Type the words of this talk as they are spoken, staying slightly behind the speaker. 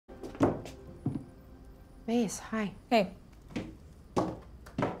Maze, hi. Hey.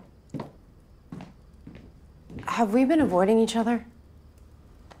 Have we been avoiding each other?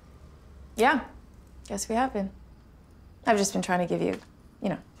 Yeah, guess we have been. I've just been trying to give you,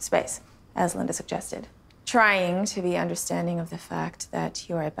 space, as Linda suggested. Trying to be understanding of the fact that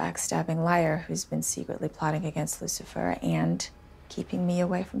you're a backstabbing liar who's been secretly plotting against Lucifer and keeping me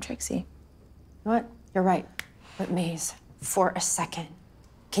away from Trixie. What? You're right. But Maze, for a second,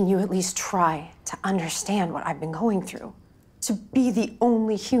 can you at least try to understand what I've been going through? To be the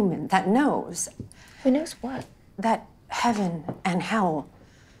only human that knows. Who knows what? That heaven and hell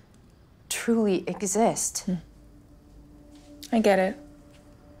truly exist. I get it.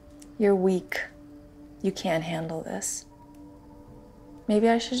 You're weak. You can't handle this. Maybe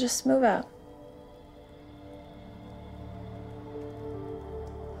I should just move out.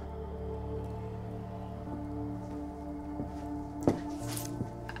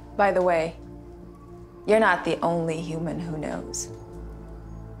 By the way, you're not the only human who knows.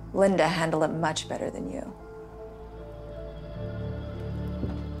 Linda handled it much better than you.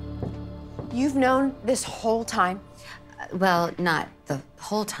 You've known this whole time? Well, not the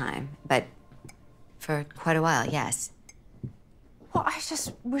whole time, but for quite a while, yes. Well, I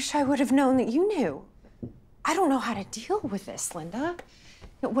just wish I would have known that you knew. I don't know how to deal with this, Linda.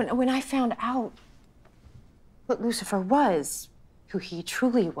 When I found out what Lucifer was, who he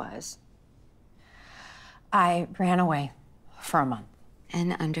truly was, I ran away for a month.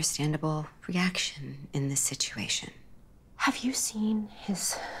 An understandable reaction in this situation. Have you seen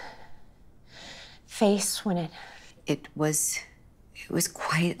his face when it... It was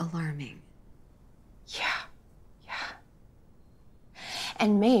quite alarming. Yeah.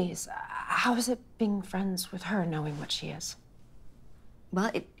 And Maze, how is it being friends with her, knowing what she is?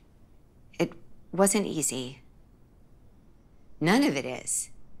 Well, it wasn't easy. None of it is.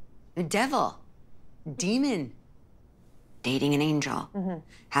 The devil, demon, dating an angel,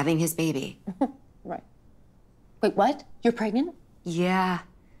 having his baby. Right. Wait, what? You're pregnant? Yeah,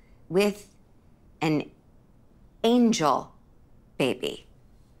 with an angel baby.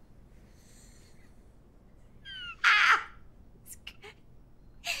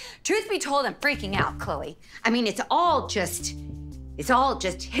 Truth be told, I'm freaking out, Chloe. I mean, it's all just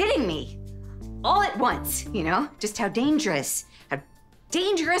hitting me all at once, Just how dangerous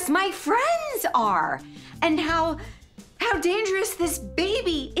my friends are, and how dangerous this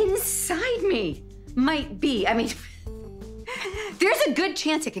baby inside me might be. I mean, there's a good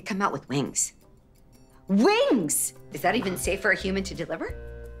chance it could come out with wings. Wings! Is that even safe for a human to deliver?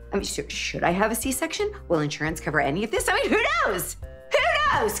 I mean, should I have a C-section? Will insurance cover any of this? I mean, who knows? Who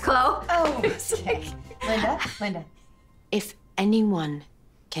knows, Chloe? Oh, okay. Linda. If anyone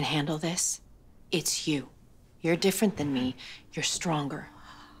can handle this, it's you. You're different than me. You're stronger.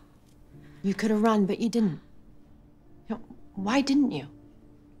 You could have run, but you didn't. Why didn't you?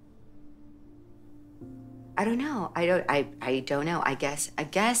 I don't know. I don't know. I guess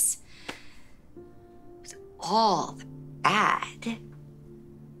with all the bad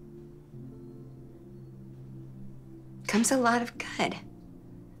comes a lot of good.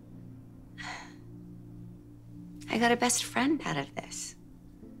 I got a best friend out of this.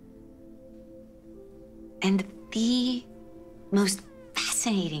 And the most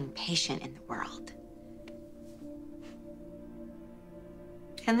fascinating patient in the world.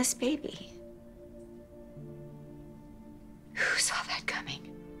 And this baby. Who saw that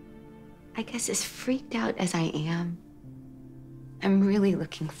coming? I guess as freaked out as I am, I'm really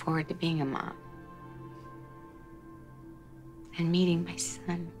looking forward to being a mom. And meeting my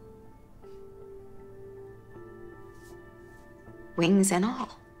son. Wings and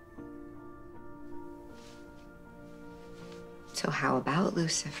all. So how about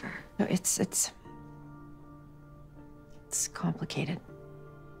Lucifer? No, it's complicated.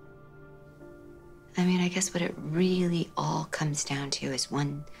 I mean, I guess what it really all comes down to is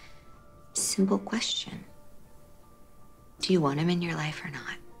one simple question. Do you want him in your life or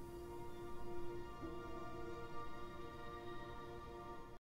not?